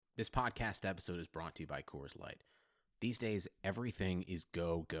This podcast episode is brought to you by Coors Light. These days, everything is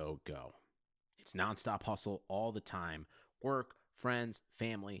go, go, go. It's nonstop hustle all the time. Work, friends,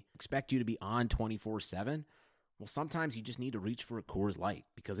 family expect you to be on 24/7. Well, sometimes you just need to reach for a Coors Light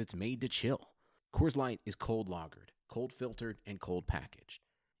because it's made to chill. Coors Light is cold lagered, cold filtered, and cold packaged.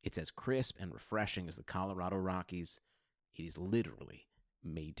 It's as crisp and refreshing as the Colorado Rockies. It is literally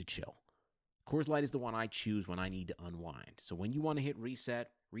made to chill. Coors Light is the one I choose when I need to unwind. So when you want to hit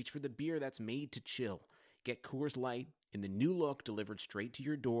reset, reach for the beer that's made to chill. Get Coors Light in the new look delivered straight to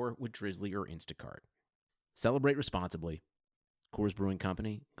your door with Drizzly or Instacart. Celebrate responsibly. Coors Brewing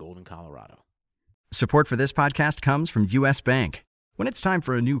Company, Golden, Colorado. Support for this podcast comes from U.S. Bank. When it's time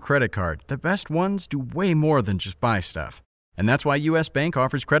for a new credit card, the best ones do way more than just buy stuff. And that's why U.S. Bank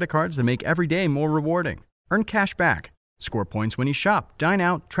offers credit cards that make every day more rewarding. Earn cash back, score points when you shop, dine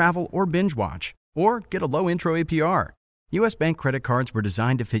out, travel, or binge watch, or get a low intro APR. U.S. Bank credit cards were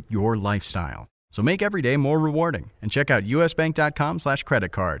designed to fit your lifestyle. So make every day more rewarding and check out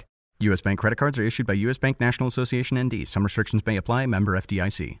usbank.com/credit card. U.S. Bank credit cards are issued by U.S. Bank National Association ND. Some restrictions may apply. Member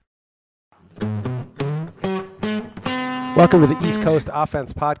FDIC. Welcome to the East Coast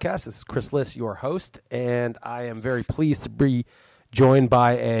Offense Podcast. This is Chris Liss, your host, and I am very pleased to be joined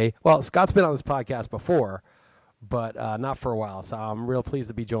by Scott's been on this podcast before, but not for a while. So I'm real pleased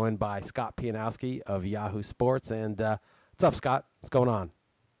to be joined by Scott Pianowski of Yahoo Sports. And what's up, Scott? What's going on?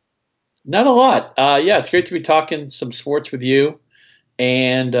 Not a lot. Yeah, it's great to be talking some sports with you.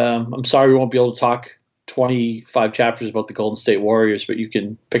 And I'm sorry we won't be able to talk 25 chapters about the Golden State Warriors, but you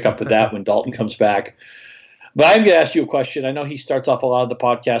can pick up with that when Dalton comes back. But I'm going to ask you a question. I know he starts off a lot of the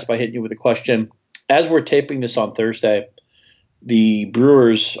podcast by hitting you with a question. As we're taping this on Thursday, the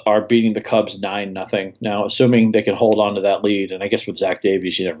Brewers are beating the Cubs 9-0. Now, assuming they can hold on to that lead, and I guess with Zach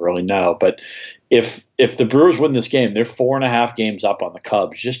Davies, you never really know. But if the Brewers win this game, they're 4.5 games up on the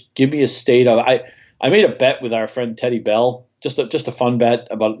Cubs. Just give me a state of. I made a bet with our friend Teddy Bell, just a fun bet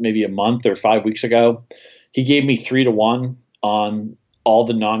about maybe a month or 5 weeks ago. He gave me 3-1 on all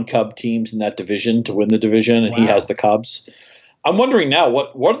the non-Cub teams in that division to win the division, and He has the Cubs. I'm wondering now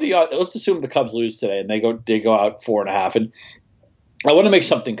what are the odds? Let's assume the Cubs lose today and they go out 4.5. And I want to make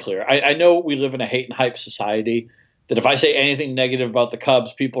something clear. I know we live in a hate and hype society that if I say anything negative about the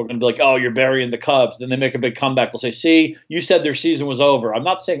Cubs, people are going to be like, oh, you're burying the Cubs. Then they make a big comeback. They'll say, see, you said their season was over. I'm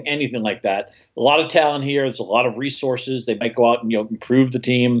not saying anything like that. A lot of talent here. There's a lot of resources. They might go out and improve the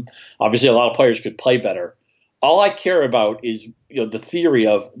team. Obviously, a lot of players could play better. All I care about is the theory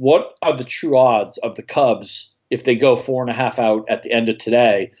of what are the true odds of the Cubs if they go 4.5 out at the end of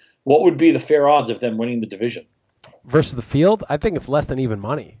today. What would be the fair odds of them winning the division? Versus the field, I think it's less than even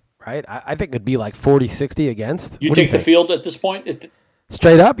money, right? I think it'd be like 40-60 against. You take the field at this point?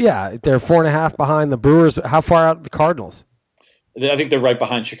 Straight up, yeah. They're 4.5 behind the Brewers. How far out are the Cardinals? I think they're right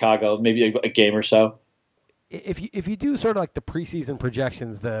behind Chicago, maybe a game or so. If you do sort of like the preseason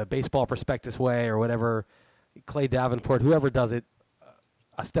projections, the Baseball Prospectus way or whatever, Clay Davenport, whoever does it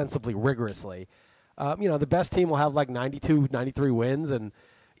ostensibly rigorously, the best team will have like 92, 93 wins, and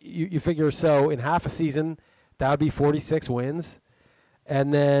you figure so in half a season that would be 46 wins,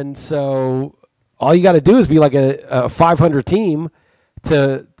 and then so all you got to do is be like a 500 team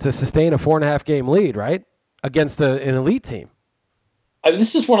to sustain a 4.5 game lead, right, against an elite team.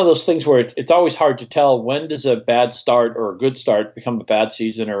 This is one of those things where it's always hard to tell when does a bad start or a good start become a bad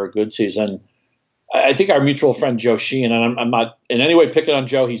season or a good season. I think our mutual friend Joe Sheehan, and I'm not in any way picking on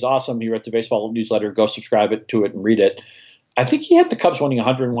Joe. He's awesome. He writes a baseball newsletter. Go subscribe to it and read it. I think he had the Cubs winning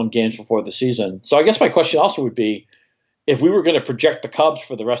 101 games before the season. So I guess my question also would be, if we were going to project the Cubs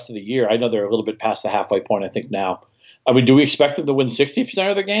for the rest of the year, I know they're a little bit past the halfway point, I think now. I mean, do we expect them to win 60%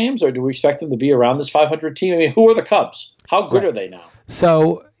 of the games, or do we expect them to be around this 500 team? I mean, who are the Cubs? How good are they now?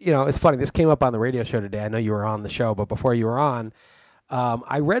 So, it's funny. This came up on the radio show today. I know you were on the show, but before you were on,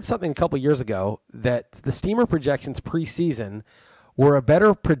 I read something a couple years ago that the Steamer projections preseason were a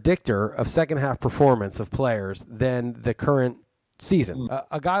better predictor of second-half performance of players than the current season.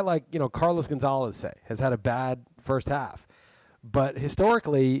 A guy like, Carlos Gonzalez, say, has had a bad first half. But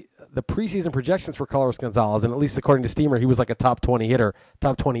historically, the preseason projections for Carlos Gonzalez, and at least according to Steamer, he was like a top 20 hitter,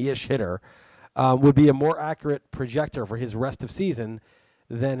 top 20-ish hitter, would be a more accurate projector for his rest of season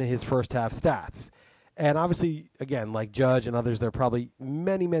than his first-half stats. And obviously, again, like Judge and others, there are probably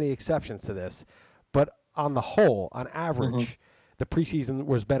many, many exceptions to this. But on the whole, on average, the preseason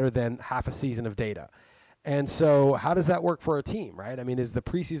was better than half a season of data. And so how does that work for a team, right? I mean, is the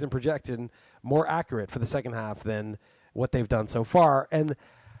preseason projection more accurate for the second half than what they've done so far? And,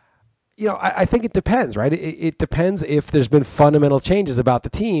 I think it depends, right? It depends if there's been fundamental changes about the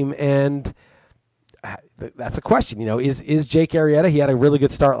team. And that's a question. Is Jake Arrieta? He had a really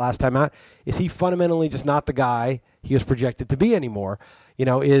good start last time out. Is he fundamentally just not the guy he was projected to be anymore?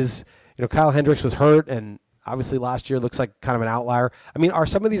 Kyle Hendricks was hurt, and obviously last year looks like kind of an outlier. I mean, are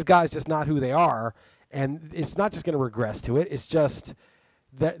some of these guys just not who they are? And it's not just going to regress to it. It's just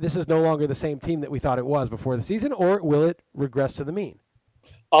that this is no longer the same team that we thought it was before the season, or will it regress to the mean?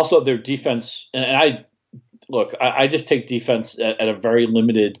 Also, their defense, and I just take defense at a very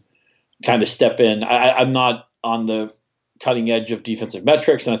limited kind of step in. I'm not on the cutting edge of defensive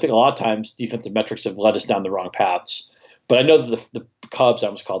metrics, and I think a lot of times defensive metrics have led us down the wrong paths. But I know that the Cubs, I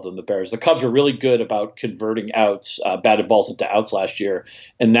almost called them the Bears, the Cubs were really good about converting outs, batted balls into outs last year,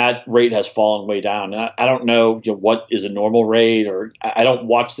 and that rate has fallen way down. And I don't know, what is a normal rate, or I don't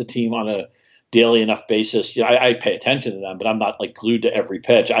watch the team on a daily enough basis. I pay attention to them, but I'm not like glued to every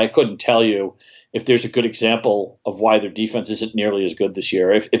pitch. I couldn't tell you if there's a good example of why their defense isn't nearly as good this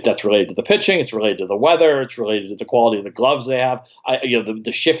year. If that's related to the pitching, it's related to the weather, it's related to the quality of the gloves they have.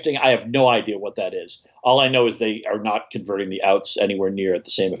 The shifting, I have no idea what that is. All I know is they are not converting the outs anywhere near at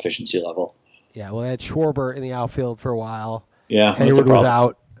the same efficiency level. Yeah, well, they had Schwarber in the outfield for a while. Yeah, Hayward was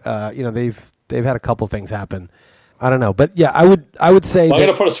out. They've had a couple things happen. I don't know, but yeah, I would say. I'm going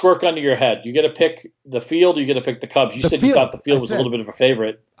to put a squirt gun to your head. You got to pick the field. You got to pick the Cubs. You said you thought the field was a little bit of a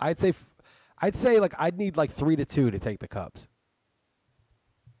favorite. I'd say I'd need like 3-2 to take the Cubs.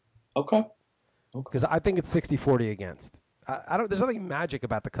 Okay. Because I think it's 60-40 against. I don't. There's nothing magic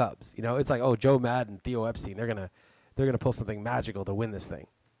about the Cubs. It's like, oh, Joe Madden, Theo Epstein. They're gonna pull something magical to win this thing.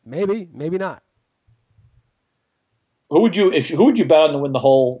 Maybe not. Who would you bet on to win the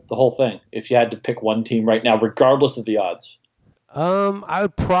whole thing if you had to pick one team right now, regardless of the odds? I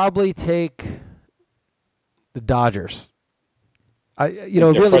would probably take the Dodgers. They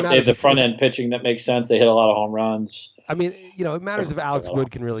have the front end pitching that makes sense. They hit a lot of home runs. I mean, it matters if Alex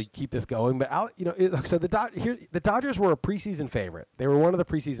Wood can really keep this going. But so the Dodgers were a preseason favorite. They were one of the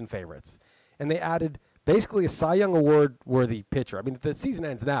preseason favorites, and they added basically a Cy Young Award worthy pitcher. I mean, if the season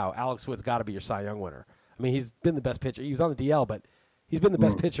ends now, Alex Wood's got to be your Cy Young winner. I mean, he's been the best pitcher. He was on the DL, but he's been the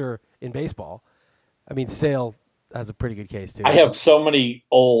best pitcher in baseball. I mean, Sale has a pretty good case too. I have so many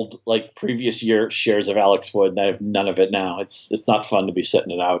old, previous year shares of Alex Wood, and I have none of it now. It's not fun to be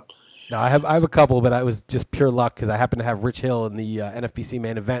sitting it out. No, I have a couple, but I was just pure luck because I happened to have Rich Hill in the NFBC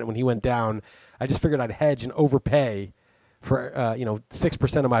main event when he went down. I just figured I'd hedge and overpay for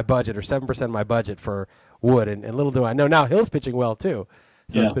 6% of my budget or 7% of my budget for Wood, and little do I know now Hill's pitching well too,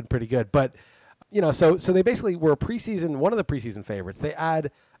 so It's been pretty good. But so they basically were one of the preseason favorites. They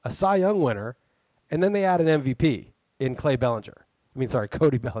add a Cy Young winner, and then they add an MVP in Cody Bellinger.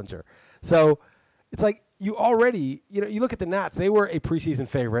 So it's like you already, you look at the Nats, they were a preseason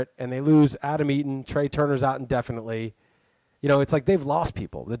favorite, and they lose Adam Eaton, Trey Turner's out indefinitely. It's like they've lost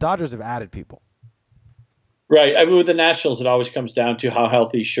people. The Dodgers have added people. Right. I mean, with the Nationals, it always comes down to how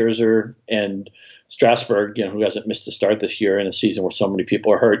healthy Scherzer and Strasburg, who hasn't missed a start this year in a season where so many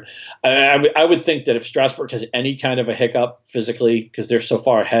people are hurt. I would think that if Strasburg has any kind of a hiccup physically, because they're so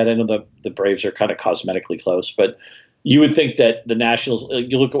far ahead, I know the Braves are kind of cosmetically close, but you would think that the Nationals,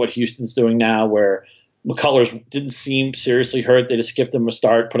 you look at what Houston's doing now, where McCullers didn't seem seriously hurt. They just skipped him a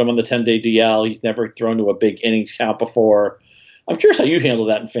start, put him on the 10-day DL. He's never thrown to a big innings count before. I'm curious how you handle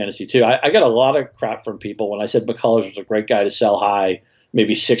that in fantasy too. I got a lot of crap from people when I said McCullers was a great guy to sell high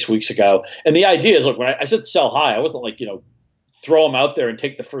maybe 6 weeks ago. And the idea is, look, when I said sell high, I wasn't like, throw him out there and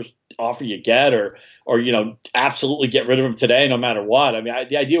take the first offer you get or absolutely get rid of him today no matter what. I mean,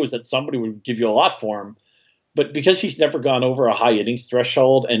 the idea was that somebody would give you a lot for him. But because he's never gone over a high innings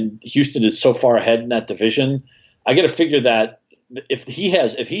threshold and Houston is so far ahead in that division, I got to figure that if he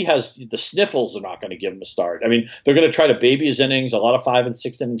has the sniffles, they're not going to give him a start. I mean, they're going to try to baby his innings, a lot of 5 and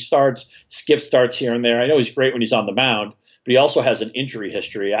 6 inning starts, skip starts here and there. I know he's great when he's on the mound, but he also has an injury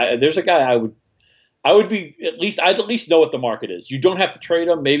history. There's a guy I'd at least know what the market is. You don't have to trade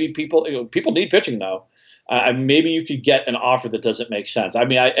him. Maybe people need pitching though. Maybe you could get an offer that doesn't make sense. I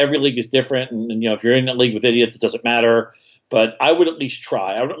mean, every league is different, and if you're in a league with idiots, it doesn't matter. But I would at least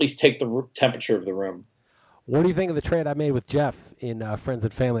try. I would at least take the temperature of the room. What do you think of the trade I made with Jeff in Friends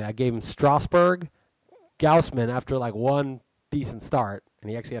and Family? I gave him Strasburg, Gausman after one decent start,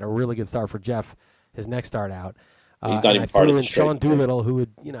 and he actually had a really good start for Jeff his next start out. He's not even part of the trade. Sean Doolittle, who would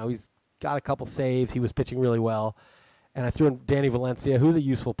he's got a couple saves. He was pitching really well, and I threw in Danny Valencia, who's a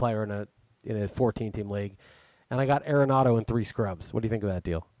useful player in a 14-team league, and I got Arenado and 3 scrubs. What do you think of that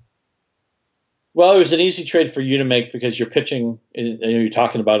deal? Well, it was an easy trade for you to make because you're pitching, and you're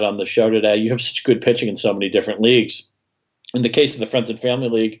talking about it on the show today. You have such good pitching in so many different leagues. In the case of the Friends and Family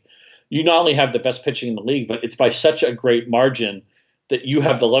League, you not only have the best pitching in the league, but it's by such a great margin that you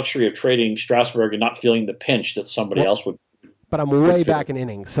have the luxury of trading Strasburg and not feeling the pinch that somebody else would. But I'm way back in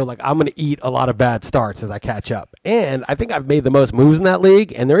innings, so like I'm going to eat a lot of bad starts as I catch up. And I think I've made the most moves in that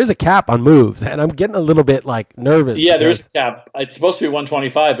league, and there is a cap on moves, and I'm getting a little bit like nervous. Yeah, there's a cap. It's supposed to be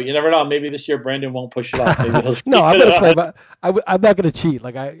 125, but you never know. Maybe this year Brandon won't push it up. Maybe no, I'm going to play, but I'm not going to cheat.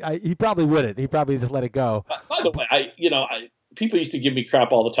 Like he probably wouldn't. He probably just let it go. By the way, people used to give me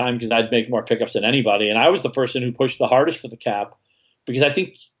crap all the time because I'd make more pickups than anybody, and I was the person who pushed the hardest for the cap because I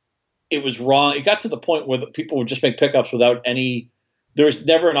think it was wrong. It got to the point where people would just make pickups without any. There was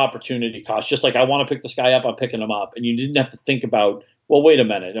never an opportunity cost. Just like I want to pick this guy up, I'm picking him up, and you didn't have to think about. Well, wait a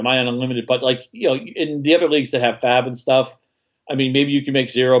minute, am I on unlimited? But like in the other leagues that have fab and stuff, I mean, maybe you can make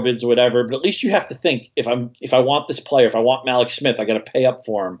zero bids or whatever, but at least you have to think if I want this player, if I want Malik Smith, I got to pay up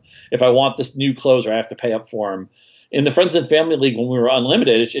for him. If I want this new closer, I have to pay up for him. In the Friends and Family League, when we were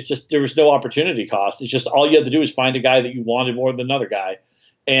unlimited, it's just there was no opportunity cost. It's just all you had to do is find a guy that you wanted more than another guy,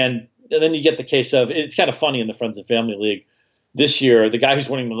 and then you get the case of it's kind of funny in the Friends and Family League. This year, the guy who's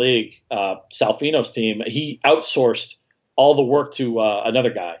winning the league, Salfino's team, he outsourced all the work to another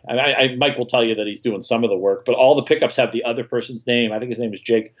guy. Mike will tell you that he's doing some of the work, but all the pickups have the other person's name. I think his name is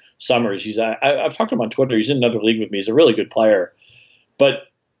Jake Summers. I've talked to him on Twitter. He's in another league with me. He's a really good player. But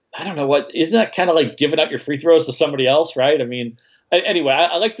I don't know isn't that kind of like giving out your free throws to somebody else, right? I mean, anyway,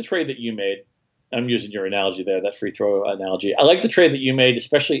 I like the trade that you made. I'm using your analogy there, that free throw analogy. I like the trade that you made,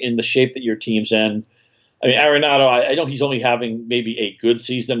 especially in the shape that your team's in. I mean, Arenado, I know he's only having maybe a good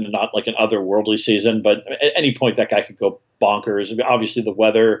season and not like an otherworldly season, but at any point that guy could go bonkers. I mean, obviously, the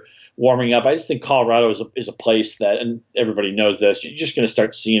weather warming up. I just think Colorado is a place that, and everybody knows this, you're just going to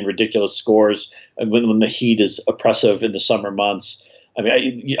start seeing ridiculous scores when the heat is oppressive in the summer months. I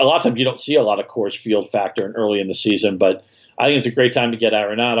mean, a lot of times you don't see a lot of Coors Field factor early in the season, but I think it's a great time to get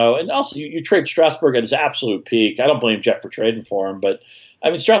Arenado. And also, you trade Strasburg at his absolute peak. I don't blame Jeff for trading for him, but I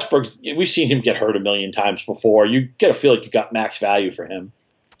mean, we've seen him get hurt a million times before. You get to feel like you got max value for him.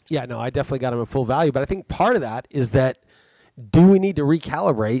 Yeah, no, I definitely got him at full value. But I think part of that is that do we need to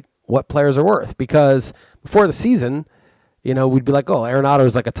recalibrate what players are worth? Because before the season, we'd be like, oh, Arenado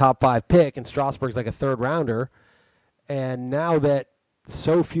is like a top 5 pick and Strasburg's like a 3rd rounder. And now that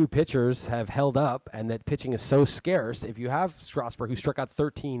so few pitchers have held up and that pitching is so scarce, if you have Strasburg, who struck out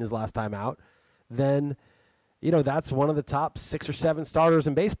 13 his last time out, then that's one of the top 6 or 7 starters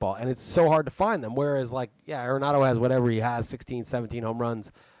in baseball, and it's so hard to find them. Whereas, Arenado has whatever he has, 16, 17 home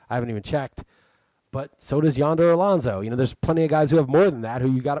runs. I haven't even checked. But so does Yonder Alonso. There's plenty of guys who have more than that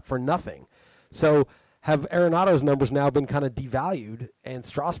who you got it for nothing. So have Arenado's numbers now been kind of devalued and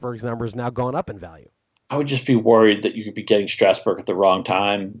Strasburg's numbers now gone up in value? I would just be worried that you could be getting Strasburg at the wrong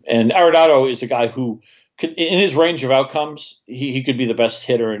time. And Arenado is a guy who, in his range of outcomes, he could be the best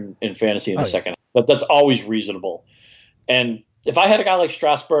hitter in fantasy in the second. But that's always reasonable. And if I had a guy like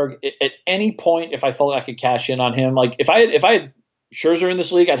Strasburg, at any point, if I felt like I could cash in on him, like if I had Scherzer in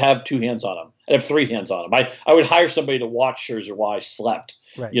this league, I'd have 2 hands on him. I'd have 3 hands on him. I would hire somebody to watch Scherzer while I slept.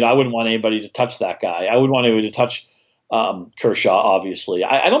 Right. I wouldn't want anybody to touch that guy. I wouldn't want anybody to touch Kershaw, obviously.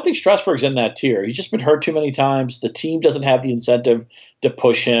 I don't think Strasburg's in that tier. He's just been hurt too many times. The team doesn't have the incentive to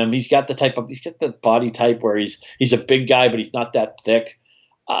push him. He's got the body type where he's a big guy, but he's not that thick.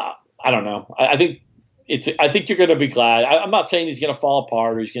 I don't know. I think you're going to be glad. I'm not saying he's going to fall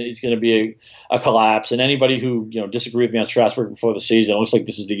apart or he's going to be a collapse. And anybody who disagree with me on Strasburg before the season, it looks like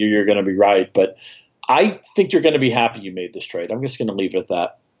this is the year you're going to be right. But I think you're going to be happy you made this trade. I'm just going to leave it at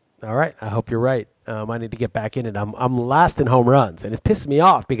that. All right. I hope you're right. I need to get back in it. I'm last in home runs, and it's pissed me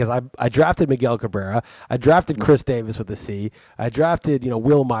off because I drafted Miguel Cabrera. I drafted Chris Davis with a C. I drafted,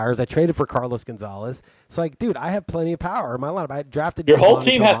 Will Myers. I traded for Carlos Gonzalez. It's like, dude, I have plenty of power in my lineup. I drafted your whole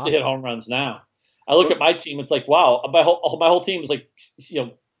team has to hit home runs now. I look at my team. It's like, wow, my whole team is like,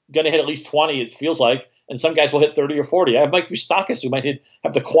 going to hit at least 20. It feels like, and some guys will hit 30 or 40. I have Mike Moustakas who might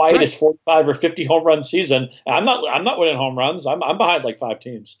have the quietest 45 or 50 home run season. I'm not winning home runs. I'm behind like 5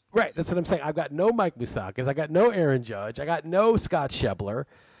 teams. Right, that's what I'm saying. I've got no Mike Moustakas. I got no Aaron Judge. I got no Scott Schebler.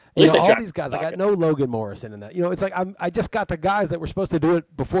 All these guys. I got no Logan Morrison in that. It's like I just got the guys that were supposed to do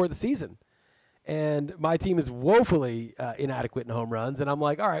it before the season. And my team is woefully inadequate in home runs. And I'm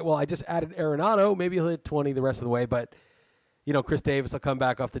like, all right, well, I just added Arenado. Maybe he'll hit 20 the rest of the way. But, Chris Davis will come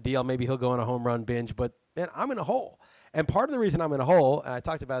back off the deal. Maybe he'll go on a home run binge. But, man, I'm in a hole. And part of the reason I'm in a hole, and I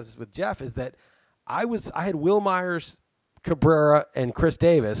talked about this with Jeff, is that I had Will Myers, Cabrera, and Chris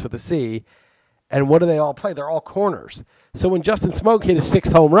Davis with a C. And what do they all play? They're all corners. So when Justin Smoke hit his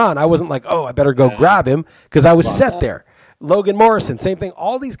 6th home run, I wasn't like, oh, I better go grab him because I was set there. Logan Morrison, same thing.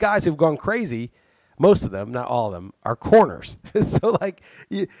 All these guys who've gone crazy, most of them, not all of them, are corners. So like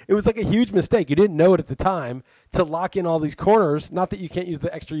it was like a huge mistake. You didn't know it at the time to lock in all these corners. Not that you can't use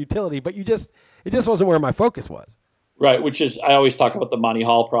the extra utility, but it just wasn't where my focus was. Right, which is, I always talk about the Monty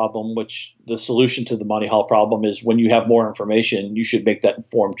Hall problem, which the solution to the Monty Hall problem is when you have more information, you should make that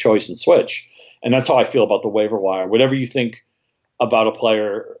informed choice and switch. And that's how I feel about the waiver wire. Whatever you think about a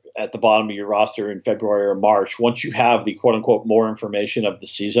player at the bottom of your roster in February or March, once you have the quote unquote more information of the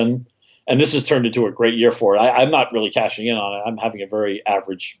season, and this has turned into a great year for it. I'm not really cashing in on it. I'm having a very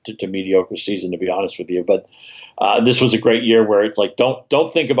average to mediocre season, to be honest with you. But this was a great year where it's like,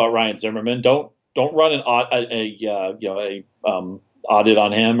 don't think about Ryan Zimmerman. Don't run an audit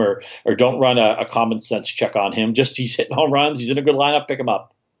on him, or don't run a common sense check on him. Just he's hitting home runs. He's in a good lineup. Pick him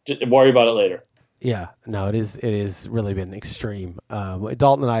up. Just worry about it later. Yeah, no, it is really been extreme.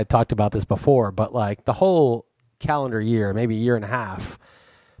 Dalton and I had talked about this before, but like the whole calendar year, maybe a year and a half,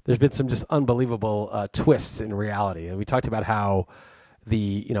 there's been some just unbelievable twists in reality. And we talked about how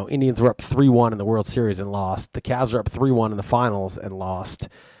the Indians were up 3-1 in the World Series and lost. The Cavs are up 3-1 in the finals and lost.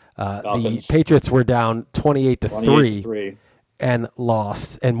 The Patriots were down 28-3 and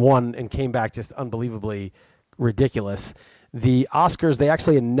lost, and won and came back just unbelievably ridiculous. The Oscars, they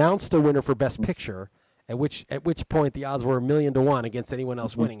actually announced a winner for Best Picture, at which point the odds were 1,000,000-1 against anyone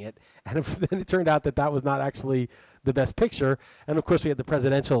else winning it. And then it turned out that was not actually the Best Picture. And of course we had the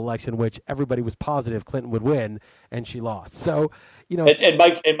presidential election, which everybody was positive Clinton would win, and she lost. So, and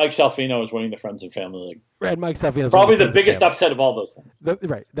Mike Salfino was winning the Friends and Family League. And Mike Salfino is probably the biggest upset of all those things.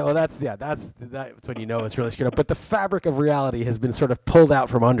 Right. No, that's when you know it's really screwed up. But the fabric of reality has been sort of pulled out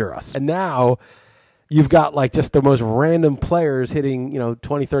from under us. And now you've got like just the most random players hitting,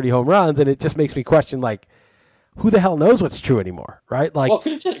 20, 30 home runs, and it just makes me question, like, who the hell knows what's true anymore, right? Like, well,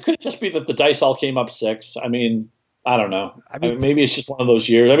 could it just be that the dice all came up 6? I mean, I don't know. I mean, maybe it's just one of those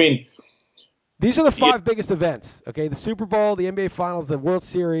years. I mean, these are the 5 biggest events, okay? The Super Bowl, the NBA Finals, the World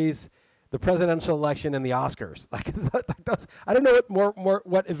Series, the presidential election, and the Oscars. Like those, I don't know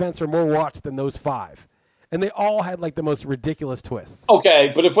what events are more watched than those 5. And they all had like the most ridiculous twists.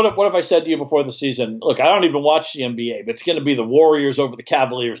 Okay, but what if I said to you before the season, look, I don't even watch the NBA, but it's going to be the Warriors over the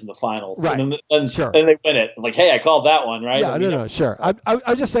Cavaliers in the finals. Right. And sure. And they win it. I'm like, hey, I called that one, right? Yeah, no, sure. I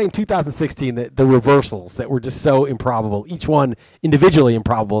was just saying 2016, the reversals that were just so improbable, each one individually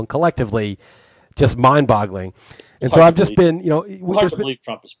improbable and collectively just mind-boggling. And so I've just been, it's hard to believe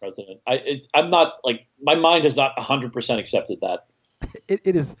Trump is president. I'm not, like, my mind has not 100% accepted that.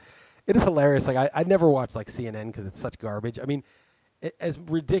 It is hilarious. Like I never watch like CNN because it's such garbage. I mean, as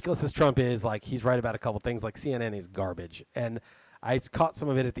ridiculous as Trump is, like he's right about a couple things. Like CNN is garbage, and I caught some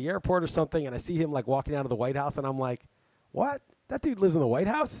of it at the airport or something, and I see him like walking out of the White House, and I'm like, what? That dude lives in the White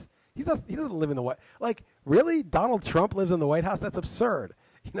House? He doesn't live in the White. Like really, Donald Trump lives in the White House? That's absurd.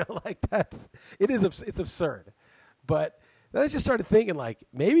 Like it's absurd. But then I just started thinking like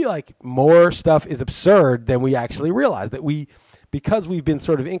maybe like more stuff is absurd than we actually realize because we've been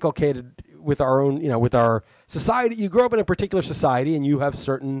sort of inculcated with our own, with our society. You grow up in a particular society and you have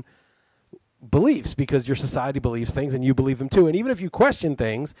certain beliefs because your society believes things and you believe them too. And even if you question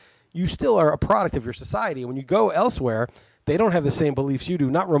things, you still are a product of your society. When you go elsewhere, they don't have the same beliefs you do,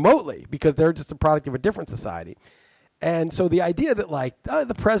 not remotely, because they're just a product of a different society. And so the idea that like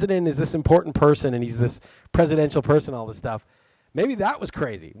the president is this important person and he's this presidential person, all this stuff, maybe that was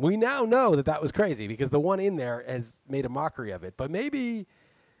crazy. We now know that was crazy because the one in there has made a mockery of it. But maybe,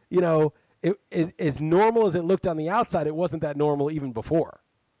 as normal as it looked on the outside, it wasn't that normal even before.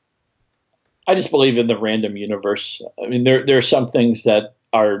 I just believe in the random universe. I mean, there are some things that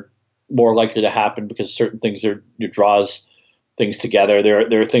are more likely to happen because certain things draws things together.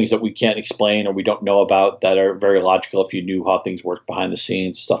 There are things that we can't explain or we don't know about that are very logical if you knew how things work behind the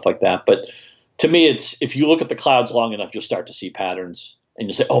scenes, stuff like that. But to me, it's if you look at the clouds long enough, you'll start to see patterns, and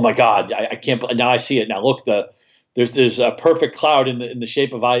you'll say, "Oh my God, I can't!" Now I see it. Now look, there's a perfect cloud in the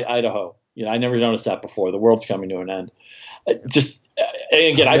shape of Idaho. I never noticed that before. The world's coming to an end. And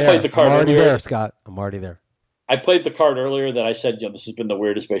again, I played the card I'm already earlier. there, Scott. I'm already there. I played the card earlier that I said, this has been the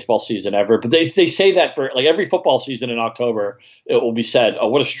weirdest baseball season ever. But they say that for like every football season in October, it will be said, "Oh,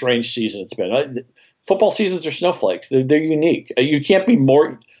 what a strange season it's been." Football seasons are snowflakes. They're unique. You can't be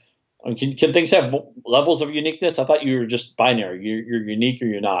more. I mean, can things have levels of uniqueness? I thought you were just binary. You're unique or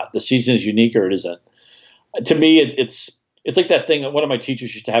you're not. The season is unique or it isn't. To me, it's like that thing. One of my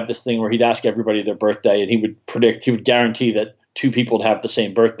teachers used to have this thing where he'd ask everybody their birthday, and he would guarantee that 2 people would have the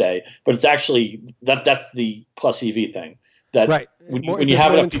same birthday. But it's actually that's the plus EV thing. That right. when you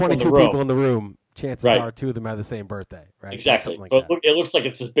have enough 22 people in the room, chances Right. are two of them have the same birthday, right? Exactly. Something like So that. it looks like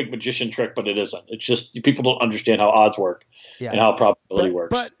it's this big magician trick, but it isn't. It's just people don't understand how odds work Yeah. and how probability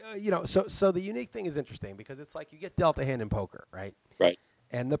works. But so the unique thing is interesting because it's like you get dealt a hand in poker, right? Right.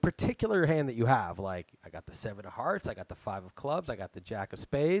 And the particular hand that you have, like I got the 7 of hearts, I got the 5 of clubs, I got the jack of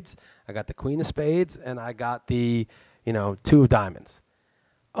spades, I got the queen of spades, and I got the 2 of diamonds.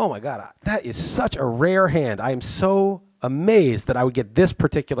 Oh my God, that is such a rare hand. I am so amazed that I would get this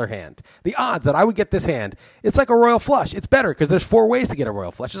particular hand. The odds that I would get this hand, it's like a royal flush. It's better because there's 4 ways to get a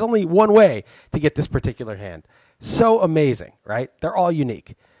royal flush. There's only one way to get this particular hand. So amazing, right? They're all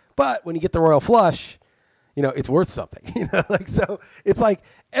unique. But when you get the royal flush, it's worth something. So it's like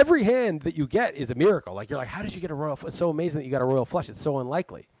every hand that you get is a miracle. Like you're like, how did you get a royal flush? It's so amazing that you got a royal flush. It's so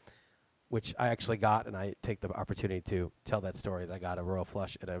unlikely. Which I actually got, and I take the opportunity to tell that story that I got a royal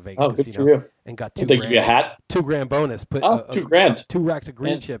flush at a Vegas Good for casino you. and got Did they give you a hat? $2,000 bonus. Put $2,000. 2 racks of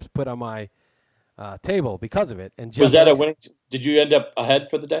green chips put on my table because of it. And Was that a winning? Did you end up ahead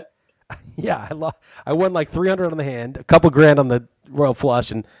for the day? Yeah, I won like $300 on the hand, a couple grand on the royal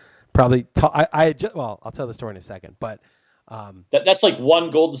flush, and probably I'll tell the story in a second, but That's like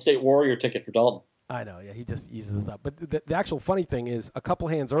one Golden State Warrior ticket for Dalton. I know, yeah, he just uses it up. But the actual funny thing is, a couple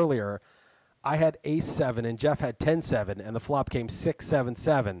hands earlier, I had ace-7 and Jeff had 10-7, and the flop came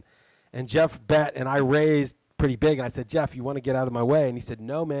 6-7-7, and Jeff bet, and I raised pretty big, and I said, Jeff, you want to get out of my way? And he said,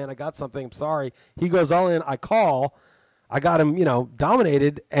 no, man, I got something. I'm sorry. He goes all in. I call. I got him,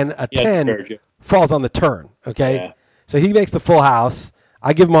 dominated, and a 10 falls on the turn. Okay, Yeah. So he makes the full house.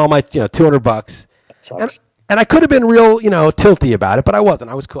 I give him all my, $200. That sucks. And I could have been real, tilty about it, but I wasn't.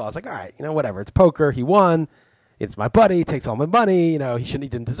 I was cool. I was like, all right, whatever. It's poker. He won. It's my buddy. He takes all my money. He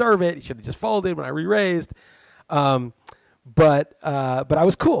didn't deserve it. He should have just folded when I re-raised. But I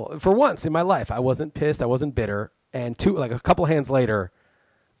was cool for once in my life. I wasn't pissed. I wasn't bitter. And a couple hands later,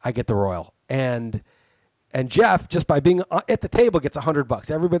 I get the royal. And Jeff, just by being at the table, gets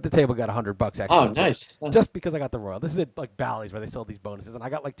 $100. Everybody at the table got $100 extra. Oh, nice. Just because I got the royal. This is at like Bally's where they sold these bonuses, and I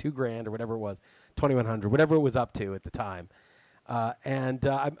got like $2,000 or whatever it was, $2,100, whatever it was up to at the time. I'm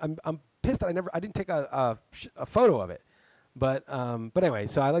pissed that I didn't take a photo of it, but anyway,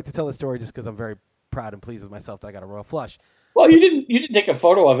 so I like to tell the story just because I'm very proud and pleased with myself that I got a royal flush. Well, you didn't take a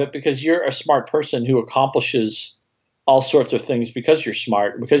photo of it because you're a smart person who accomplishes all sorts of things because you're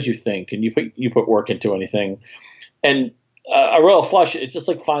smart, because you think, and you put work into anything. And a royal flush, it's just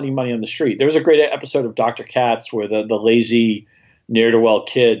like finding money on the street. There was a great episode of Dr. Katz where the lazy, ne'er-do-well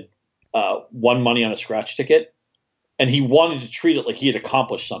kid won money on a scratch ticket, and he wanted to treat it like he had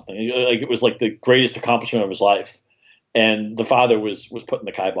accomplished something, like it was like the greatest accomplishment of his life. And the father was putting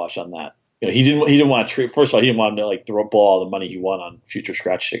the kibosh on that. He didn't want to treat. First of all, he didn't want to like throw all the money he won on future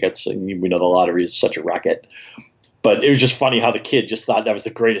scratch tickets. And we know the lottery is such a racket. But it was just funny how the kid just thought that was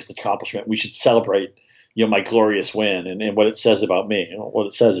the greatest accomplishment. We should celebrate, my glorious win and what it says about me. What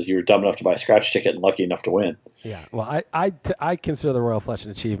it says is you were dumb enough to buy a scratch ticket and lucky enough to win. Yeah, well, I consider the royal flush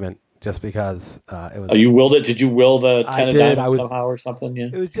an achievement just because it was. Oh, you willed it? Did you will the 10 of diamonds somehow or something? Yeah.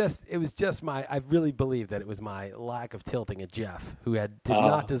 It was just my. I really believe that it was my lack of tilting at Jeff, who did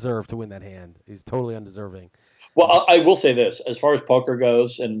not deserve to win that hand. He's totally undeserving. Well, I will say this: as far as poker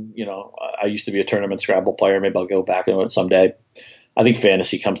goes, and I used to be a tournament Scrabble player. Maybe I'll go back into it someday. I think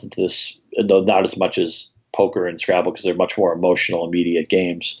fantasy comes into this, not as much as poker and Scrabble because they're much more emotional, immediate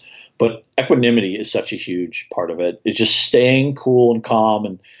games. But equanimity is such a huge part of it. It's just staying cool and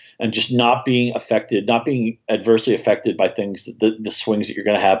calm and just not being affected, not being adversely affected by things, the swings that you're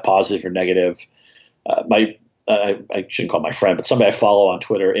going to have, positive or negative. I shouldn't call my friend, but somebody I follow on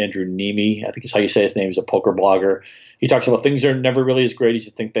Twitter, Andrew Nemi, I think is how you say his name. He's a poker blogger. He talks about things are never really as great as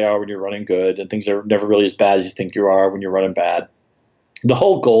you think they are when you're running good, and things are never really as bad as you think you are when you're running bad. The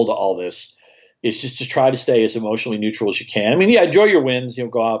whole goal to all this is just to try to stay as emotionally neutral as you can. I mean, yeah, enjoy your wins.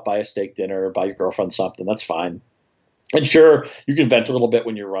 Go out, buy a steak dinner, buy your girlfriend something. That's fine. And sure, you can vent a little bit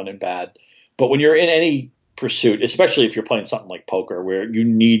when you're running bad. But when you're in any pursuit, especially if you're playing something like poker, where you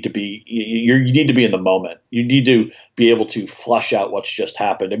need to be you need to be in the moment. You need to be able to flush out what's just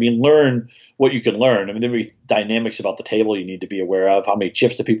happened. I mean, learn what you can learn. I mean, there are dynamics about the table you need to be aware of. How many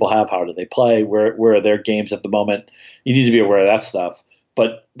chips do people have? How do they play? Where are their games at the moment? You need to be aware of that stuff.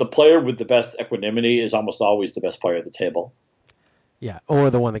 But the player with the best equanimity is almost always the best player at the table. Yeah, or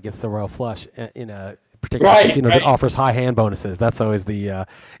the one that gets the royal flush in a particular casino that offers high hand bonuses. That's always the.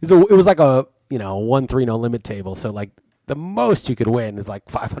 It was like a 1-3 no limit table. So like the most you could win is like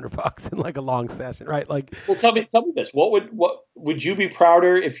 $500 in like a long session, right? Like, well, tell me this: what would you be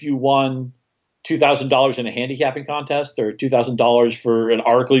prouder if you won $2,000 in a handicapping contest, or $2,000 for an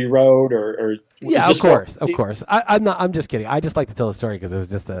article you wrote, or yeah, of course. I'm just kidding. I just like to tell the story because it was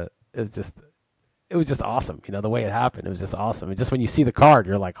just it was just awesome. The way it happened, it was just awesome. And just when you see the card,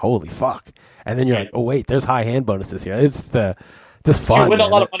 you're like, holy fuck. And then you're like, oh, wait, there's high hand bonuses here. It's just fun. Did you win a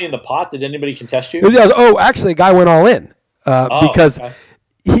lot of money in the pot? Did anybody contest you? Actually, a guy went all in because okay.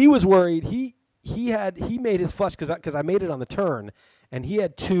 he was worried. He made his flush because I made it on the turn, and he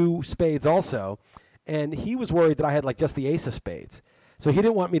had 2 spades also, and he was worried that I had like just the ace of spades, so he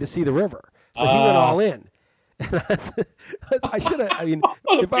didn't want me to see the river, so he went all in. I should have. I mean,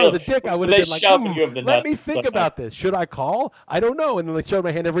 if I was a dick, I would have been like, "Let me think about this. Should I call? I don't know." And then they showed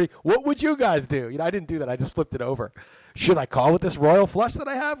my hand what would you guys do? I didn't do that. I just flipped it over. Should I call with this royal flush that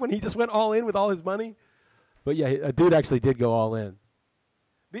I have when he just went all in with all his money? But yeah, a dude actually did go all in.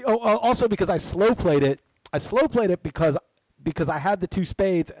 Also because I slow played it. I slow played it because I had the 2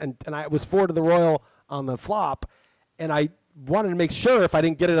 spades and I was 4 to the royal on the flop, and I wanted to make sure if I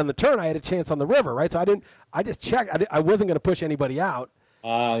didn't get it on the turn, I had a chance on the river, right? So I just checked. I wasn't going to push anybody out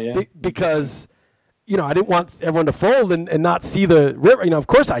because, I didn't want everyone to fold and not see the river. Of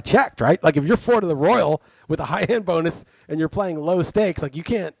course I checked, right? Like if you're 4 to the royal with a high hand bonus and you're playing low stakes, like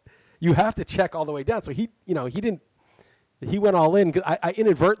you have to check all the way down. So he went all in. I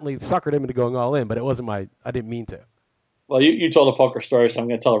inadvertently suckered him into going all in, but it wasn't I didn't mean to. Well, you told a poker story, so I'm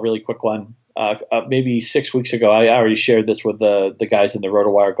going to tell a really quick one. Maybe 6 weeks ago, I already shared this with the guys in the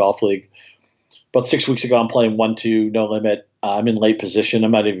RotoWire Golf League. About 6 weeks ago, I'm playing 1-2, no limit. I'm in late position. I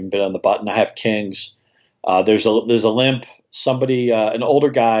might have even been on the button. I have kings. There's a limp. Somebody, an older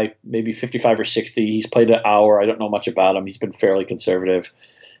guy, maybe 55 or 60. He's played an hour. I don't know much about him. He's been fairly conservative.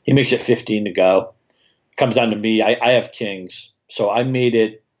 He makes it 15 to go. Comes down to me. I have kings. So I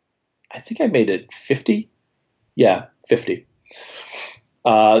think I made it 50. Yeah, 50.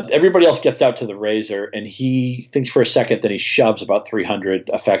 Everybody else gets out to the razor, and he thinks for a second, then he shoves about 300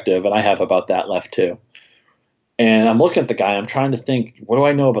 effective, and I have about that left too. And I'm looking at the guy. I'm trying to think, what do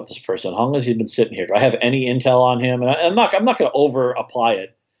I know about this person? How long has he been sitting here? Do I have any intel on him? And I'm not going to over apply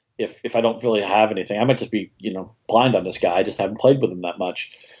it if I don't really have anything. I might just be blind on this guy. I just haven't played with him that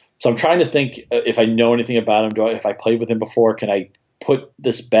much. So I'm trying to think if I know anything about him. If I played with him before, can I put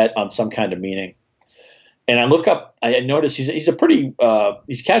this bet on some kind of meaning? And I look up. I notice he's a pretty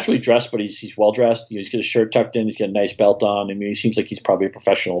he's casually dressed, but he's well dressed. He's got his shirt tucked in. He's got a nice belt on. I mean, he seems like he's probably a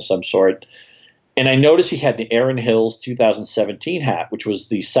professional of some sort. And I noticed he had an Aaron Hills 2017 hat, which was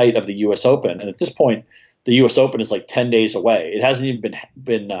the site of the U.S. Open. And at this point, the U.S. Open is like 10 days away. It hasn't even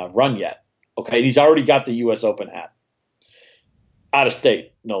been run yet. Okay, and he's already got the U.S. Open hat, out of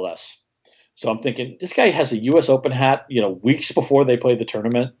state, no less. So I'm thinking, this guy has a U.S. Open hat, weeks before they play the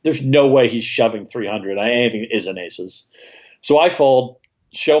tournament. There's no way he's shoving 300 on anything that isn't aces. So I fold,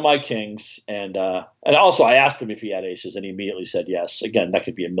 show my kings, and also I asked him if he had aces, and he immediately said yes. Again, that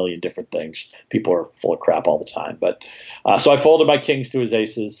could be a million different things. People are full of crap all the time. But so I folded my kings to his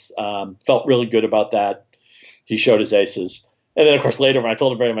aces, felt really good about that. He showed his aces. And then, of course, later when I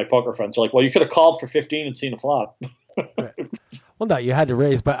told everybody, my poker friends were like, well, you could have called for 15 and seen a flop. Right. Well, no, you had to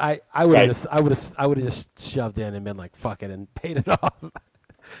raise, but I would have just shoved in and been like, fuck it, and paid it off.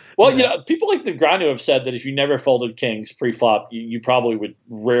 Well, people like Negreanu have said that if you never folded kings pre-flop, you probably would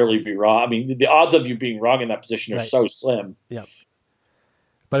rarely be wrong. I mean, the odds of you being wrong in that position are so slim. Yeah.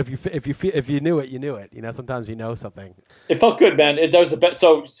 But if you knew it, you knew it. Sometimes you know something. It felt good, man. That was the best.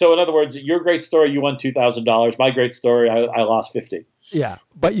 So in other words, your great story, you won $2,000. My great story, I lost 50. Yeah,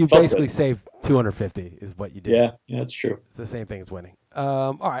 but you basically saved 250 is what you did. Yeah, that's true. It's the same thing as winning.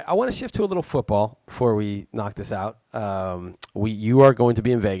 All right, I want to shift to a little football before we knock this out. You are going to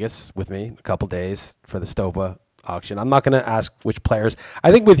be in Vegas with me in a couple days for the Stopa auction. I'm not going to ask which players.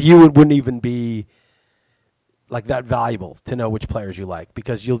 I think with you, it wouldn't even be like that valuable to know which players you like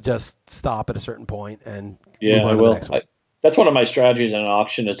because you'll just stop at a certain point and move on to the next one. That's one of my strategies in an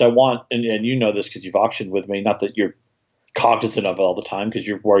auction is I want, and you know this because you've auctioned with me, not that you're cognizant of it all the time because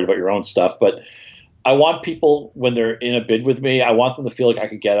you're worried about your own stuff, but I want people when they're in a bid with me, I want them to feel like I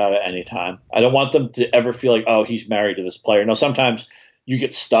could get out at any time. I don't want them to ever feel like, oh, he's married to this player. No, sometimes you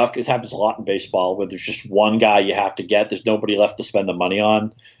get stuck. It happens a lot in baseball where there's just one guy you have to get. There's nobody left to spend the money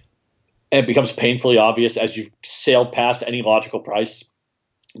on. And it becomes painfully obvious as you've sailed past any logical price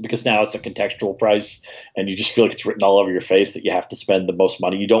because now it's a contextual price and you just feel like it's written all over your face that you have to spend the most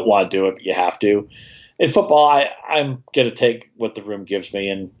money. You don't want to do it, but you have to. In football, I'm going to take what the room gives me.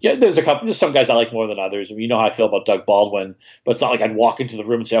 And yeah, there's some guys I like more than others. I mean, you know how I feel about Doug Baldwin, but it's not like I'd walk into the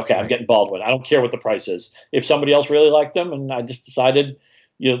room and say, okay, I'm getting Baldwin. I don't care what the price is. If somebody else really liked them and I just decided,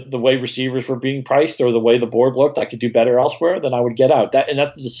 the way receivers were being priced or the way the board looked, I could do better elsewhere, then I would get out.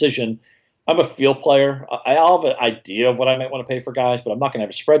 That's a decision. I'm a field player. I have an idea of what I might want to pay for guys, but I'm not going to have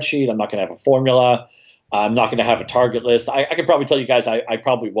a spreadsheet. I'm not going to have a formula. I'm not going to have a target list. I can probably tell you guys I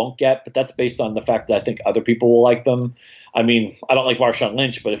probably won't get, but that's based on the fact that I think other people will like them. I mean, I don't like Marshawn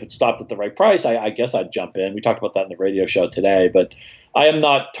Lynch, but if it stopped at the right price, I guess I'd jump in. We talked about that in the radio show today, but I am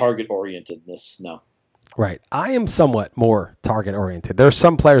not target oriented in this. No. Right. I am somewhat more target oriented. There are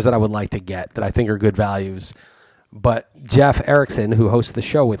some players that I would like to get that I think are good values, but Jeff Erickson, who hosts the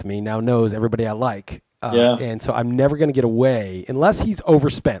show with me, now knows everybody I like. And so I'm never going to get away unless he's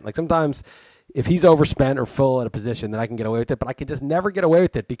overspent. Like sometimes if he's overspent or full at a position, then I can get away with it, but I can just never get away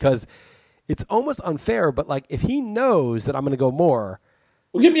with it because it's almost unfair. But like if he knows that I'm going to go more,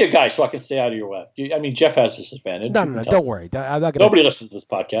 well, give me a guy so I can stay out of your way. I mean, Jeff has this advantage. No, don't worry. I'm not gonna, nobody listens to this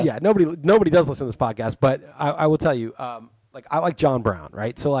podcast. Yeah, nobody does listen to this podcast. But I will tell you, like I like John Brown,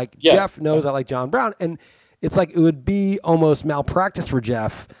 right? So like Jeff knows I like John Brown, and it's like it would be almost malpractice for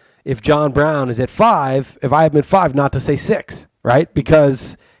Jeff if John Brown is at 5, if I have him at 5, not to say 6, right?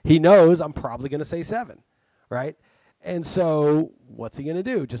 Because he knows I'm probably going to say 7, right? And so what's he going to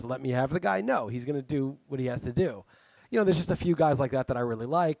do? Just let me have the guy? No, he's going to do what he has to do. You know, there's just a few guys like that I really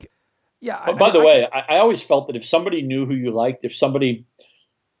like. Yeah. But by the way, I always felt that if somebody knew who you liked, if somebody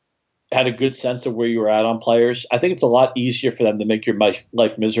had a good sense of where you were at on players, I think it's a lot easier for them to make your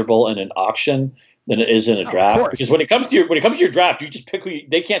life miserable in an auction than it is in a draft. Because when it comes to your draft, you just pick who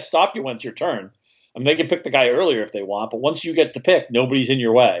they can't stop you when it's your turn. I mean, they can pick the guy earlier if they want, but once you get to pick, nobody's in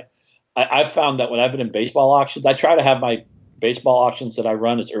your way. I've found that when I've been in baseball auctions, I try to have my baseball auctions that I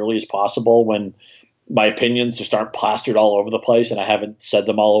run as early as possible when my opinions just aren't plastered all over the place and I haven't said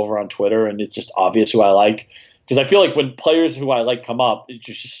them all over on Twitter and it's just obvious who I like. Because I feel like when players who I like come up, it's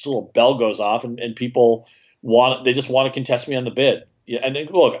just a little bell goes off and people they just want to contest me on the bid. Yeah, and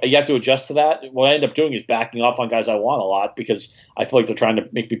look, you have to adjust to that. What I end up doing is backing off on guys I want a lot because I feel like they're trying to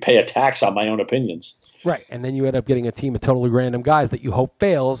make me pay a tax on my own opinions. Right, and then you end up getting a team of totally random guys that you hope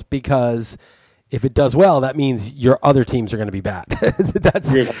fails because if it does well, that means your other teams are going to be bad. That's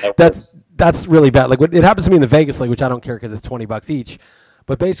really bad. Like it happens to me in the Vegas League, which I don't care because it's $20 each.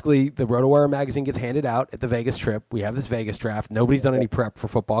 But basically, the RotoWire magazine gets handed out at the Vegas trip. We have this Vegas draft. Nobody's done any prep for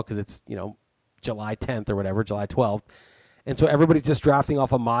football because it's July 10th or whatever, July 12th. And so everybody's just drafting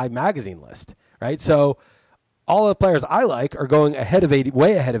off of my magazine list, right? So all the players I like are going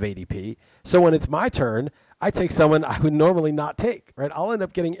way ahead of ADP. So when it's my turn, I take someone I would normally not take, right? I'll end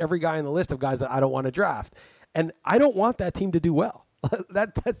up getting every guy on the list of guys that I don't want to draft. And I don't want that team to do well.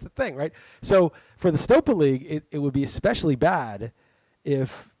 That's the thing, right? So for the Stopa League, it would be especially bad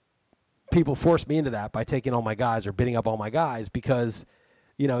if people force me into that by taking all my guys or bidding up all my guys because,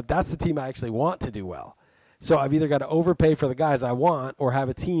 that's the team I actually want to do well. So I've either got to overpay for the guys I want or have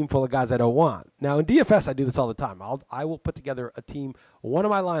a team full of guys I don't want. Now in DFS, I do this all the time. I will put together a team. One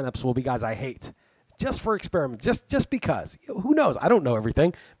of my lineups will be guys I hate just for experiment, just because. Who knows? I don't know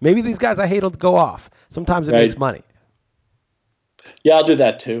everything. Maybe these guys I hate will go off. Sometimes it makes money. Yeah, I'll do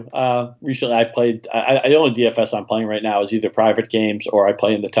that too. Recently I played, the only DFS I'm playing right now is either private games or I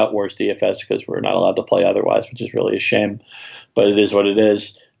play in the Tut Wars DFS because we're not allowed to play otherwise, which is really a shame, but it is what it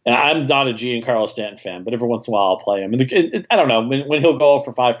is. And I'm not a Giancarlo Stanton fan, but every once in a while I'll play him. And I don't know, when he'll go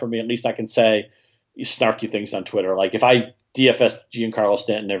for 5 for me, at least I can say snarky things on Twitter. Like if I DFS Giancarlo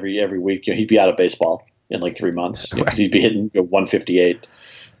Stanton every week, he'd be out of baseball in like 3 months because he'd be hitting 158.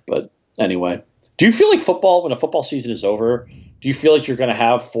 But anyway, do you feel like when a football season is over, do you feel like you're going to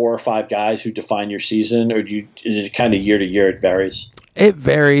have 4 or 5 guys who define your season, or is it kind of year to year? It varies. It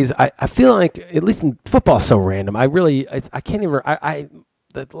varies. I feel like at least in football, it's so random. I can't even.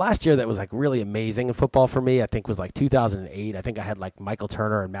 The last year that was like really amazing in football for me, I think was like 2008. I think I had like Michael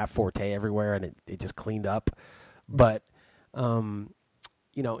Turner and Matt Forte everywhere, and it just cleaned up. But in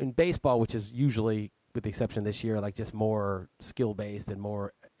baseball, which is usually, with the exception this year, like just more skill based and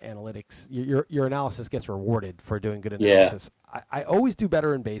more analytics, your analysis gets rewarded for doing good analysis. Yeah. I always do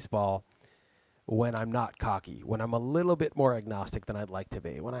better in baseball when I'm not cocky, when I'm a little bit more agnostic than I'd like to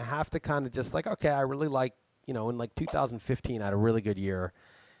be, when I have to kind of just like, okay, I really like, in like 2015, I had a really good year,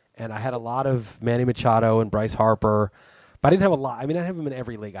 and I had a lot of Manny Machado and Bryce Harper, but I didn't have a lot. I mean, I have them in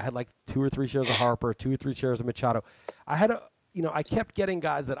every league. I had like 2 or 3 shares of Harper, 2 or 3 shares of Machado. I had I kept getting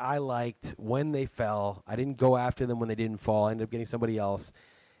guys that I liked when they fell. I didn't go after them when they didn't fall. I ended up getting somebody else,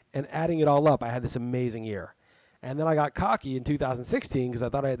 and adding it all up, I had this amazing year. And then I got cocky in 2016 because I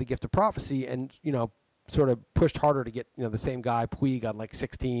thought I had the gift of prophecy and, sort of pushed harder to get, the same guy, Puig, on like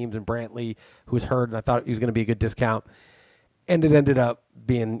 6 teams, and Brantley, who was hurt, and I thought he was going to be a good discount. And it ended up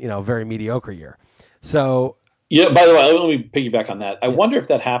being, a very mediocre year. So, yeah, by the way, let me piggyback on that. I wonder if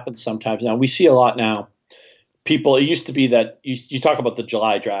that happens sometimes. Now, we see a lot now. It used to be that you talk about the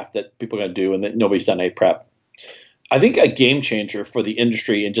July draft that people are going to do and that nobody's done a prep. I think a game changer for the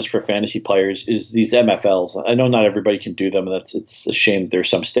industry and just for fantasy players is these MFLs. I know not everybody can do them, and it's a shame there's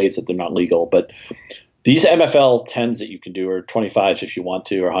some states that they're not legal, but these MFL 10s that you can do, or 25s if you want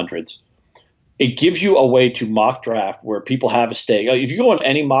to, or 100s, it gives you a way to mock draft where people have a stake. If you go on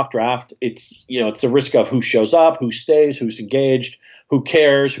any mock draft, it's the risk of who shows up, who stays, who's engaged, who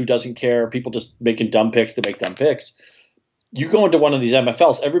cares, who doesn't care, people just making dumb picks to make dumb picks. You go into one of these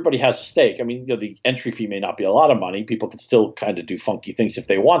MFLs, everybody has a stake. I mean, the entry fee may not be a lot of money. People can still kind of do funky things if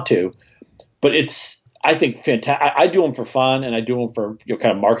they want to, but it's, I think, fantastic. I do them for fun, and I do them for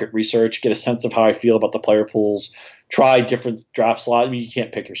kind of market research, get a sense of how I feel about the player pools, try different draft slots. I mean, you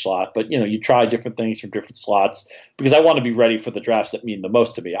can't pick your slot, but you try different things from different slots because I want to be ready for the drafts that mean the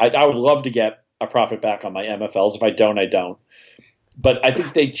most to me. I would love to get a profit back on my MFLs. If I don't, I don't. But I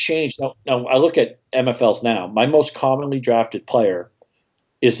think they changed. Now I look at MFLs now. My most commonly drafted player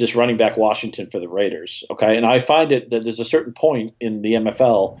is this running back Washington for the Raiders. Okay. And I find it that there's a certain point in the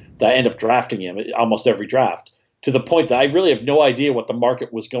MFL that I end up drafting him almost every draft, to the point that I really have no idea what the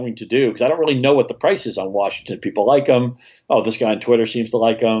market was going to do because I don't really know what the price is on Washington. People like him. Oh, this guy on Twitter seems to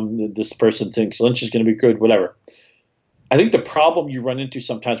like him. This person thinks Lynch is going to be good, whatever. I think the problem you run into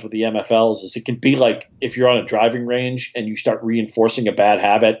sometimes with the MFLs is it can be like if you're on a driving range and you start reinforcing a bad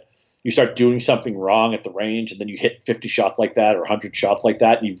habit, you start doing something wrong at the range, and then you hit 50 shots like that or 100 shots like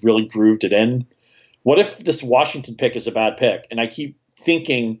that, and you've really grooved it in. What if this Washington pick is a bad pick? And I keep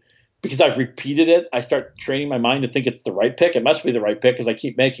thinking, because I've repeated it, I start training my mind to think it's the right pick. It must be the right pick because I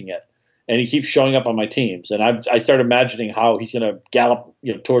keep making it. And he keeps showing up on my teams. And I start imagining how he's going to gallop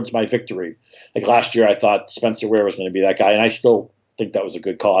towards my victory. Like last year, I thought Spencer Ware was going to be that guy, and I still think that was a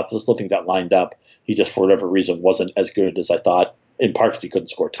good call. I still think that lined up. He just, for whatever reason, wasn't as good as I thought, in part because he couldn't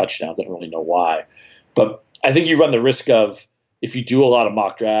score touchdowns. I don't really know why. But I think you run the risk of, if you do a lot of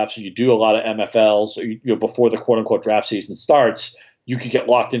mock drafts or you do a lot of MFLs or before the quote-unquote draft season starts, you could get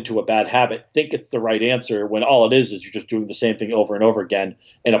locked into a bad habit, think it's the right answer, when all it is you're just doing the same thing over and over again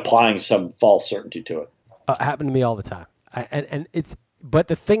and applying some false certainty to it. Happened to me all the time. But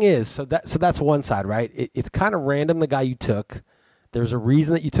the thing is, so that's one side, right? It's kind of random, the guy you took. There's a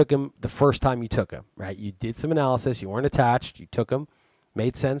reason that you took him the first time you took him, right? You did some analysis. You weren't attached. You took him.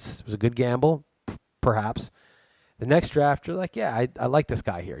 Made sense. It was a good gamble, perhaps. The next draft, you're like, yeah, I like this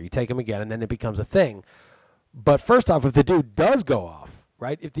guy here. You take him again, and then it becomes a thing. But first off, if the dude does go off,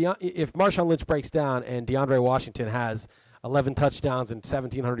 right? If Marshawn Lynch breaks down and DeAndre Washington has 11 touchdowns and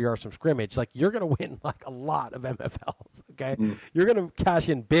 1,700 yards from scrimmage, like, you're going to win like a lot of MFLs, okay? You're going to cash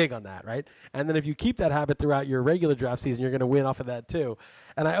in big on that, right? And then if you keep that habit throughout your regular draft season, you're going to win off of that too.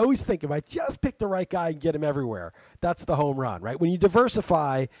 And I always think, if I just pick the right guy and get him everywhere, that's the home run, right? When you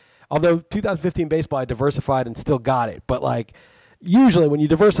diversify, although 2015 baseball, I diversified and still got it, but like, usually when you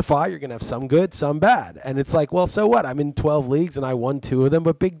diversify, you're going to have some good, some bad. And it's like, well, so what? I'm in 12 leagues and I won 2 of them,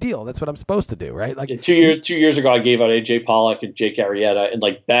 but big deal. That's what I'm supposed to do, right? Like, yeah, 2 years ago, I gave out AJ Pollock and Jake Arrieta and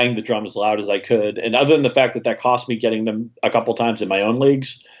like banged the drum as loud as I could. And other than the fact that cost me getting them a couple times in my own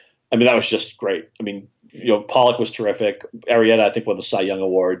leagues, I mean, that was just great. I mean, Pollock was terrific. Arrieta, I think, won the Cy Young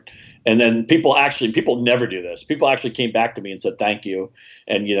Award. And then people never do this. People actually came back to me and said, thank you.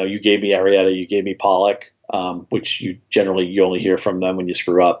 And, you gave me Arrieta, you gave me Pollock. Which you only hear from them when you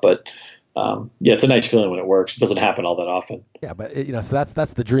screw up. But yeah, it's a nice feeling when it works. It doesn't happen all that often. Yeah, but so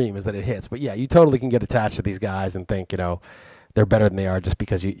that's the dream, is that it hits. But yeah, you totally can get attached to these guys and think they're better than they are just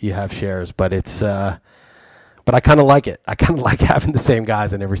because you have shares. But it's but I kind of like it. I kind of like having the same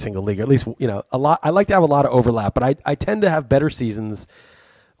guys in every single league. Or at least a lot. I like to have a lot of overlap. But I tend to have better seasons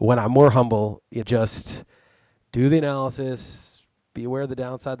when I'm more humble. You just do the analysis. Be aware of the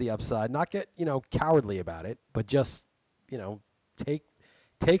downside, the upside. Not get, cowardly about it, but just,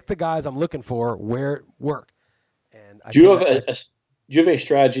 take the guys I'm looking for where it work. And do you have a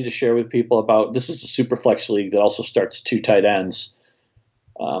strategy to share with people about, this is a super flex league that also starts 2 tight ends.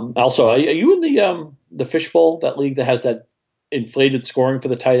 Also, are you in the fishbowl, that league that has that inflated scoring for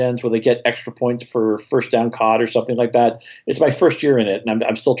the tight ends where they get extra points for first down caught or something like that? It's my first year in it, and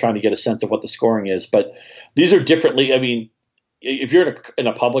I'm still trying to get a sense of what the scoring is. But these are differently. I mean, if you're in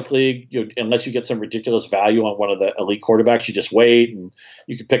a public league, unless you get some ridiculous value on one of the elite quarterbacks, you just wait and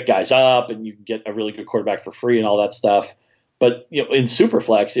you can pick guys up and you can get a really good quarterback for free and all that stuff. But in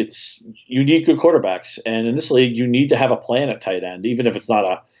Superflex, you need good quarterbacks, and in this league, you need to have a plan at tight end, even if it's not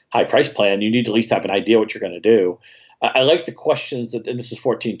a high price plan. You need to at least have an idea what you're going to do. I like the questions and this is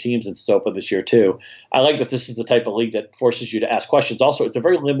 14 teams in Stopa this year too. I like that this is the type of league that forces you to ask questions. Also, it's a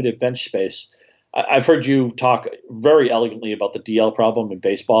very limited bench space. I've heard you talk very elegantly about the DL problem in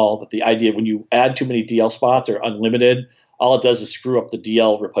baseball, that the idea when you add too many DL spots or unlimited, all it does is screw up the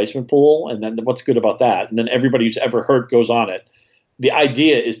DL replacement pool. And then what's good about that? And then everybody who's ever hurt goes on it. The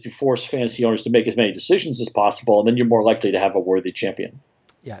idea is to force fantasy owners to make as many decisions as possible, and then you're more likely to have a worthy champion.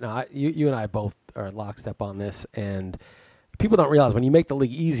 Yeah, no, you and I both are lockstep on this, and people don't realize when you make the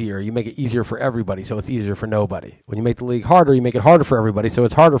league easier, you make it easier for everybody, so it's easier for nobody. When you make the league harder, you make it harder for everybody, so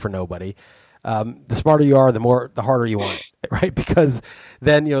it's harder for nobody. The smarter you are, the harder you want it, right? Because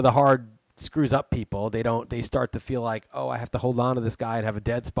then the hard screws up people. They start to feel like, oh, I have to hold on to this guy and have a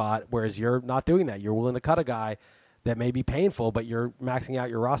dead spot, whereas you're not doing that. You're willing to cut a guy that may be painful, but you're maxing out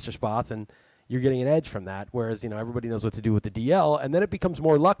your roster spots and you're getting an edge from that. Whereas, everybody knows what to do with the DL, and then it becomes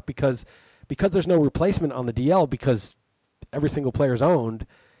more luck because there's no replacement on the DL because every single player's owned.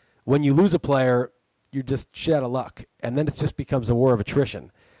 When you lose a player, you're just shit out of luck, and then it just becomes a war of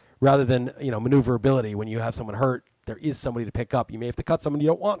attrition rather than maneuverability. When you have someone hurt, there is somebody to pick up. You may have to cut someone you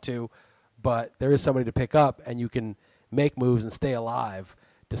don't want to, but there is somebody to pick up, and you can make moves and stay alive.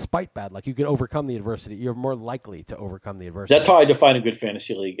 Despite bad luck, you can overcome the adversity. You're more likely to overcome the adversity. That's how I define a good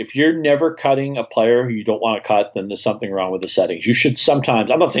fantasy league. If you're never cutting a player who you don't want to cut, then there's something wrong with the settings. You should sometimes,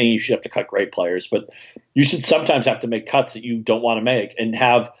 I'm not saying you should have to cut great players, but you should sometimes have to make cuts that you don't want to make and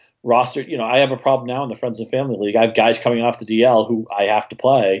have roster. I have a problem now in the Friends and Family League. I have guys coming off the DL who I have to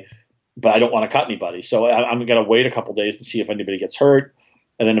play, but I don't want to cut anybody. So I'm going to wait a couple days to see if anybody gets hurt.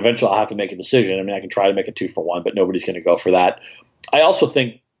 And then eventually I'll have to make a decision. I mean, I can try to make a 2-for-1, but nobody's going to go for that. I also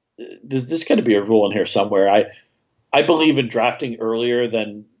think there's got to be a rule in here somewhere. I believe in drafting earlier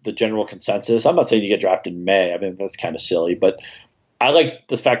than the general consensus. I'm not saying you get drafted in May. I mean, that's kind of silly, but I like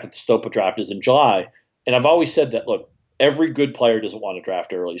the fact that the Stopa draft is in July. And I've always said that, look, every good player doesn't want to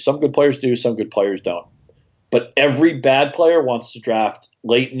draft early. Some good players do, some good players don't. But every bad player wants to draft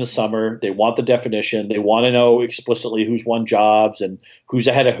late in the summer. They want the definition. They want to know explicitly who's won jobs and who's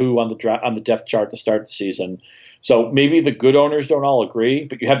ahead of who on the depth chart to start the season. So maybe the good owners don't all agree,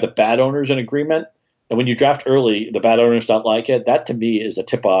 but you have the bad owners in agreement. And when you draft early, the bad owners don't like it. That to me is a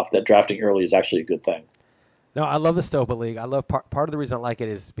tip-off that drafting early is actually a good thing. No, I love the Stopa League. I love part of the reason I like it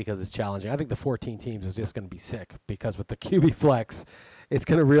is because it's challenging. I think the 14 teams is just going to be sick because with the QB flex, there's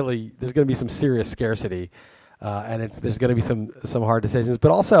going to be some serious scarcity, and there's going to be some hard decisions. But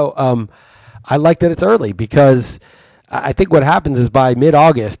also, I like that it's early because I think what happens is by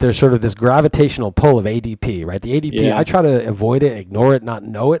mid-August, there's sort of this gravitational pull of ADP, right? The ADP, yeah. I try to avoid it, ignore it, not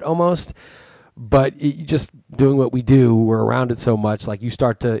know it almost. But just doing what we do, we're around it so much, like it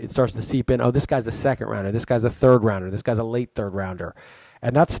starts to seep in. Oh, this guy's a second rounder. This guy's a third rounder. This guy's a late third rounder.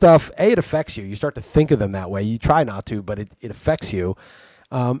 And that stuff, A, it affects you. You start to think of them that way. You try not to, but it affects you.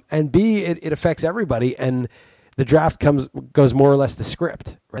 And B, it affects everybody. And the draft goes more or less to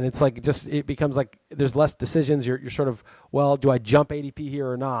script. And it's like it becomes like there's less decisions. You're sort of, well, do I jump ADP here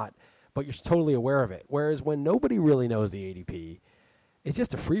or not? But you're totally aware of it. Whereas when nobody really knows the ADP, it's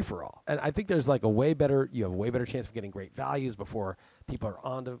just a free-for-all. And I think there's you have a way better chance of getting great values before people are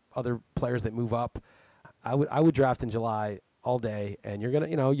on to other players that move up. I would draft in July all day, and you're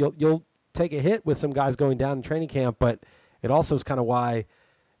going to, you'll take a hit with some guys going down in training camp, but it also is kind of why,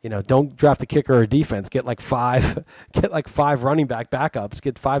 don't draft a kicker or a defense. Get like five running back backups,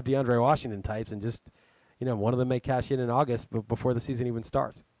 get 5 DeAndre Washington types, and just, one of them may cash in August before the season even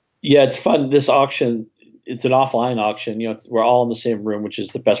starts. Yeah, it's fun. This auction, it's an offline auction. We're all in the same room, which is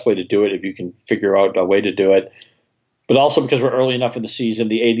the best way to do it if you can figure out a way to do it. But also because we're early enough in the season,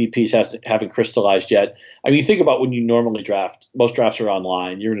 the ADPs haven't crystallized yet. I mean, you think about when you normally draft. Most drafts are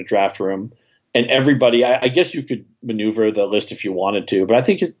online. You're in a draft room, and everybody. I guess you could maneuver the list if you wanted to, but I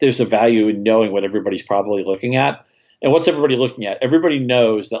think there's a value in knowing what everybody's probably looking at. And what's everybody looking at? Everybody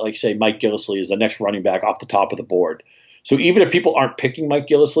knows that, like, say, Mike Gillislee is the next running back off the top of the board. So even if people aren't picking Mike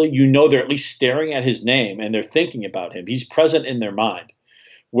Gillislee, they're at least staring at his name and they're thinking about him. He's present in their mind.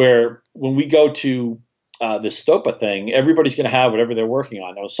 Where when we go to this Stopa thing, everybody's going to have whatever they're working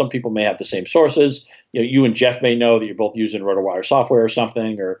on. Now, some people may have the same sources. You and Jeff may know that you're both using RotoWire software or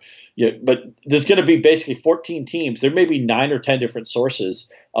something. But there's going to be basically 14 teams. There may be 9 or 10 different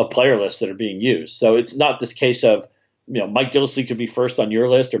sources of player lists that are being used. So it's not this case of Mike Gillislee could be first on your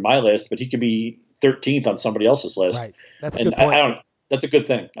list or my list, but he could be 13th on somebody else's list. Right. That's a good point. That's a good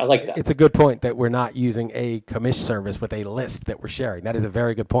thing. I like that. It's a good point that we're not using a commish service with a list that we're sharing. That is a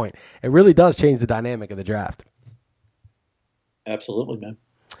very good point. It really does change the dynamic of the draft. Absolutely, man.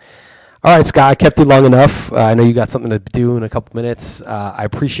 All right, Scott, I kept you long enough. I know you got something to do in a couple minutes. I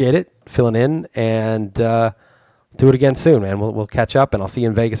appreciate it, filling in, and do it again soon, man. We'll catch up, and I'll see you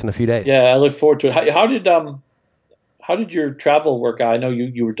in Vegas in a few days. Yeah, I look forward to it. How did your travel work out? I know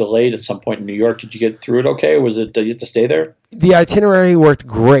you were delayed at some point in New York. Did you get through it okay? Or did you have to stay there? The itinerary worked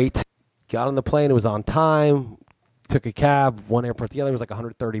great. Got on the plane. It was on time. took a cab, one airport to the other. It was like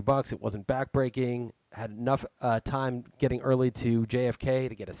 $130. It wasn't backbreaking. Had enough time getting early to JFK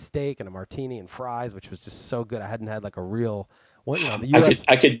to get a steak and a martini and fries, which was just so good. I hadn't had like a real the US.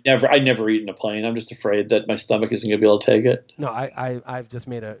 I never eat in a plane. I'm just afraid that my stomach isn't going to be able to take it. No, I've just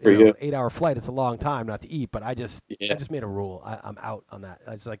made a 8-hour flight. It's a long time not to eat, but I just made a rule. I'm out on that.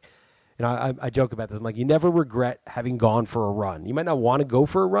 I just like, I joke about this. I'm like, you never regret having gone for a run. You might not want to go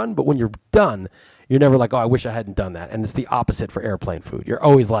for a run, but when you're done, you're never like, oh, I wish I hadn't done that. And it's the opposite for airplane food. You're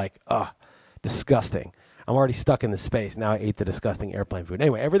always like, oh, disgusting. I'm already stuck in this space. Now I ate the disgusting airplane food.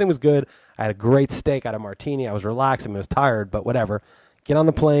 Anyway, everything was good. I had a great steak. I had a martini. I was relaxed. I was tired, but whatever. Get on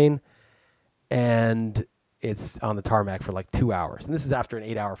the plane, and it's on the tarmac for like 2 hours. And this is after an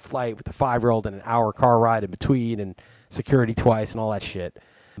 8-hour flight with the 5-year-old and an hour car ride in between and security twice and all that shit.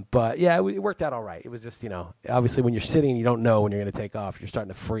 But, yeah, it worked out all right. It was just, obviously when you're sitting, you don't know when you're going to take off. You're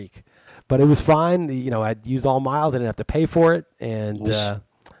starting to freak. But it was fine. I'd used all miles. I didn't have to pay for it. And,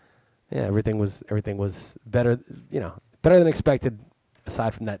 everything was better, better than expected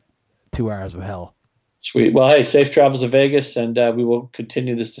aside from that 2 hours of hell. Sweet. Well, hey, safe travels to Vegas, and we will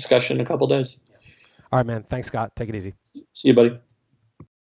continue this discussion in a couple days. All right, man. Thanks, Scott. Take it easy. See you, buddy.